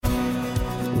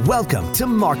Welcome to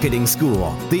Marketing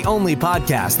School, the only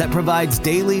podcast that provides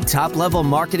daily top-level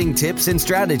marketing tips and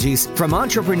strategies from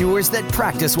entrepreneurs that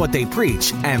practice what they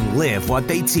preach and live what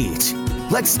they teach.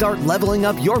 Let's start leveling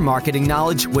up your marketing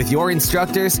knowledge with your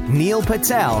instructors, Neil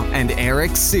Patel and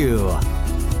Eric Sue.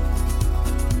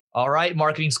 All right,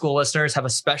 Marketing School listeners, have a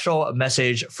special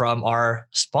message from our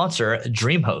sponsor,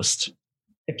 DreamHost.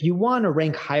 If you want to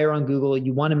rank higher on Google,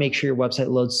 you want to make sure your website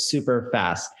loads super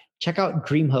fast. Check out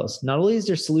DreamHost. Not only is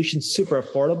their solution super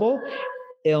affordable,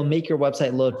 it'll make your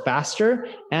website load faster,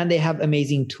 and they have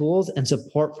amazing tools and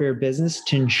support for your business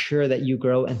to ensure that you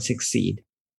grow and succeed.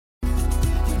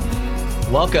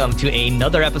 Welcome to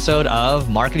another episode of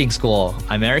Marketing School.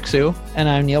 I'm Eric Sue. And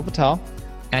I'm Neil Patel.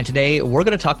 And today we're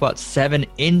going to talk about 7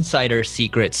 insider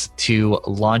secrets to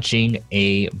launching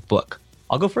a book.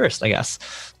 I'll go first, I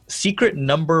guess. Secret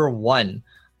number 1.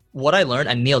 What I learned,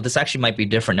 and Neil, this actually might be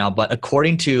different now, but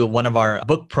according to one of our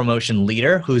book promotion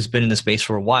leader who's been in the space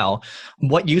for a while,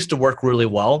 what used to work really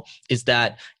well is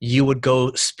that you would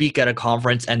go speak at a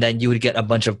conference and then you would get a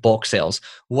bunch of bulk sales.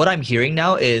 What I'm hearing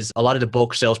now is a lot of the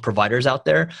bulk sales providers out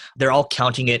there, they're all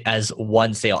counting it as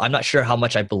one sale. I'm not sure how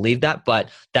much I believe that, but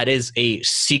that is a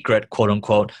secret, quote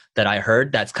unquote, that I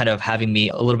heard that's kind of having me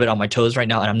a little bit on my toes right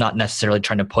now. And I'm not necessarily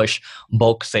trying to push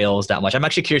bulk sales that much. I'm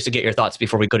actually curious to get your thoughts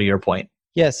before we go to your point.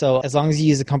 Yeah, so as long as you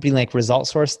use a company like Result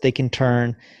Source, they can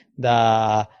turn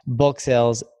the bulk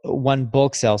sales, one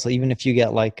bulk sale. So even if you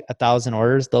get like 1,000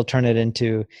 orders, they'll turn it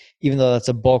into, even though that's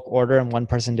a bulk order and one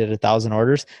person did 1,000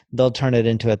 orders, they'll turn it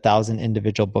into 1,000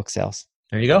 individual book sales.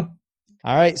 There you go.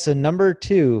 All right, so number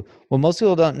 2, what most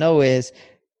people don't know is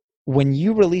when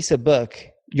you release a book,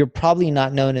 you're probably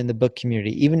not known in the book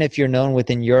community. Even if you're known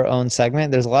within your own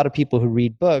segment, there's a lot of people who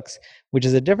read books, which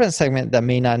is a different segment that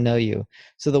may not know you.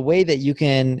 So the way that you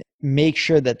can make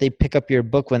sure that they pick up your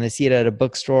book when they see it at a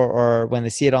bookstore or when they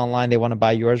see it online, they want to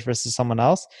buy yours versus someone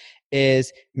else,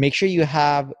 is make sure you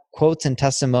have quotes and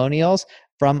testimonials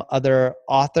from other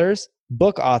authors,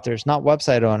 book authors, not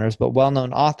website owners, but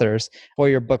well-known authors for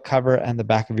your book cover and the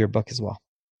back of your book as well.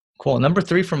 Cool. Number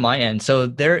 3 from my end. So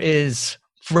there is,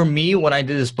 for me, when I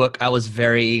did this book,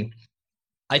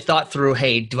 I thought through,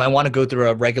 hey, do I want to go through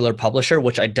a regular publisher,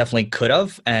 which I definitely could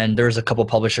have. And there's a couple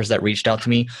publishers that reached out to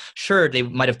me. Sure, they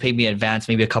might have paid me in advance,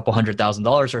 maybe a couple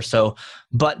 $100,000 or so,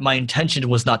 but my intention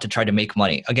was not to try to make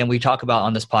money. Again, we talk about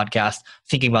on this podcast,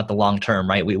 thinking about the long term,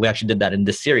 right? We actually did that in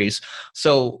this series.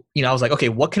 So, I was like, okay,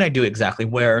 what can I do exactly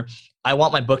where I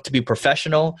want my book to be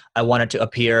professional. I want it to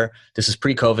appear, this is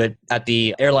pre-COVID, at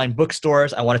the airline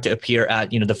bookstores. I want it to appear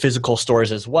at, the physical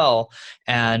stores as well.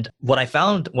 And what I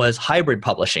found was hybrid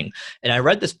publishing. And I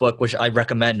read this book, which I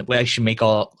recommend. We actually make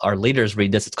all our leaders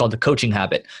read this. It's called The Coaching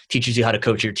Habit. Teaches you how to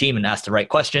coach your team and ask the right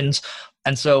questions.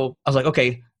 And so I was like,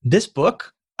 okay, this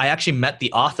book, I actually met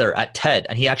the author at TED,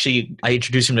 and I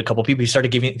introduced him to a couple of people.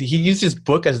 He used his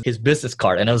book as his business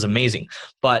card, and it was amazing.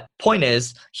 But point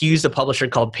is, he used a publisher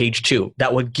called Page 2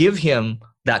 that would give him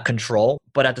that control,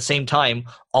 but at the same time,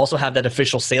 also have that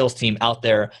official sales team out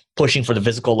there pushing for the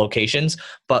physical locations.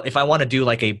 But if I want to do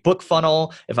like a book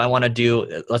funnel, if I want to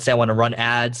do, let's say I want to run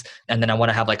ads, and then I want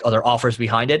to have like other offers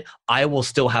behind it, I will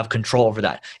still have control over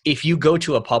that. If you go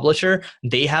to a publisher,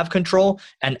 they have control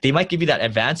and they might give you that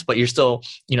advance, but you're still,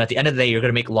 at the end of the day, you're going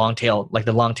to make the long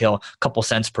tail, couple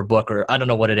cents per book, or I don't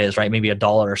know what it is, right? Maybe $1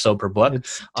 or so per book.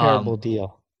 It's a terrible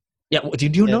deal. Yeah. Do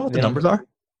you know what the numbers are?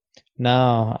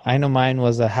 No, I know mine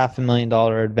was a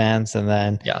 $500,000 advance, and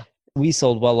then we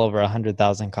sold well over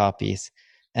 100,000 copies,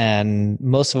 and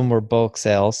most of them were bulk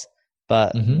sales,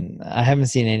 but I haven't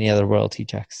seen any other royalty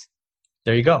checks.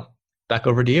 There you go. Back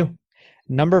over to you.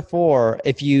 Number 4,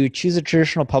 if you choose a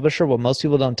traditional publisher, what most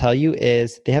people don't tell you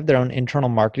is they have their own internal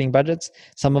marketing budgets.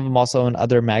 Some of them also own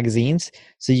other magazines,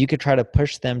 so you could try to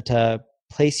push them to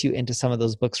place you into some of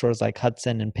those bookstores like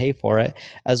Hudson and pay for it,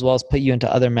 as well as put you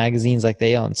into other magazines like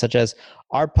they own, such as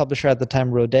our publisher at the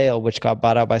time, Rodale, which got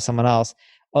bought out by someone else,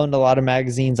 owned a lot of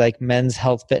magazines like Men's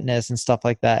Health Fitness and stuff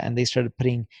like that. And they started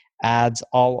putting ads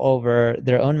all over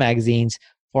their own magazines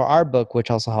for our book, which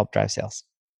also helped drive sales.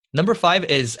 Number 5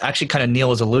 is actually kind of, Neil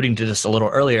was alluding to this a little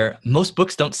earlier. Most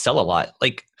books don't sell a lot.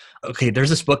 Like, okay, there's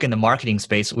this book in the marketing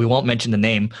space. We won't mention the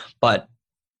name, but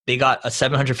they got a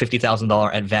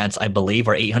 $750,000 advance, I believe,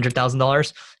 or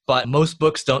 $800,000. But most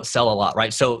books don't sell a lot,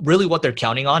 right? So really what they're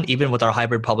counting on, even with our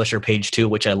hybrid publisher Page 2,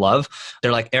 which I love,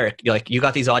 they're like, Eric, you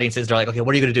got these audiences. They're like, okay,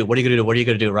 what are you going to do? What are you going to do? What are you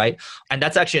going to do, right? And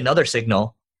that's actually another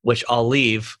signal, which I'll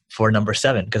leave for number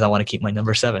 7 because I want to keep my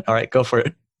number 7. All right, go for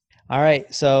it. All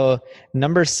right. So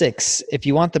number 6, if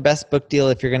you want the best book deal,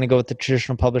 if you're going to go with the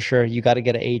traditional publisher, you got to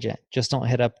get an agent. Just don't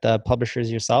hit up the publishers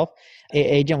yourself. An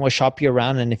agent will shop you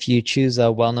around. And if you choose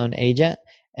a well-known agent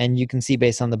And you can see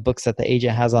based on the books that the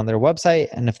agent has on their website,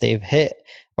 and if they've hit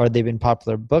or they've been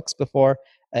popular books before,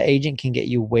 an agent can get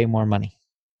you way more money.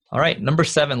 All right, number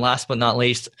 7, last but not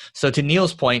least. So to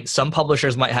Neil's point, some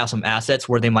publishers might have some assets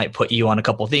where they might put you on a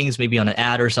couple of things, maybe on an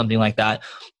ad or something like that.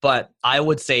 But I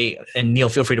would say, and Neil,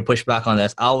 feel free to push back on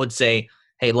this, I would say,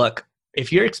 hey, look,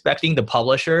 if you're expecting the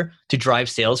publisher to drive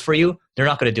sales for you, they're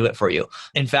not going to do it for you.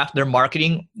 In fact, their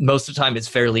marketing most of the time is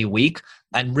fairly weak.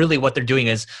 And really what they're doing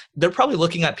is they're probably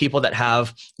looking at people that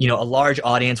have, a large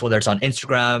audience, whether it's on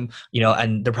Instagram,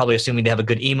 and they're probably assuming they have a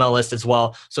good email list as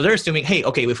well. So they're assuming, hey,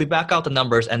 okay, if we back out the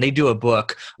numbers and they do a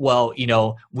book, well,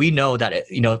 we know that,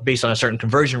 based on a certain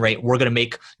conversion rate, we're going to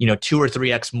make, 2 or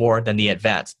 3x more than the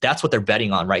advanced. That's what they're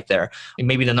betting on right there. And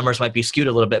maybe the numbers might be skewed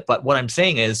a little bit, but what I'm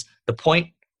saying is the point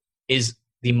is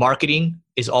the marketing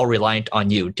is all reliant on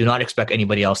you. Do not expect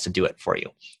anybody else to do it for you.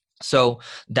 So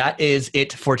that is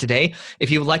it for today. If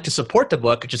you would like to support the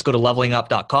book, just go to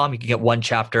levelingup.com. You can get 1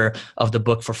 chapter of the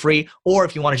book for free. Or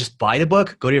if you want to just buy the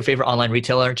book, go to your favorite online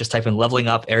retailer, just type in Leveling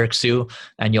Up Eric Sue,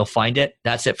 and you'll find it.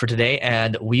 That's it for today,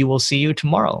 and we will see you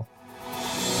tomorrow.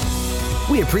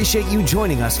 We appreciate you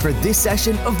joining us for this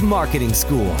session of Marketing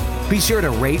School. Be sure to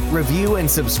rate, review, and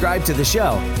subscribe to the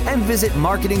show, and visit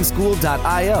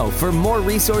marketingschool.io for more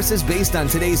resources based on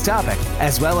today's topic,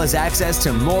 as well as access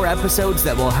to more episodes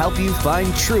that will help you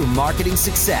find true marketing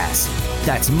success.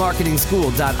 That's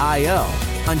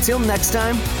marketingschool.io. Until next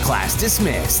time, class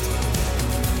dismissed.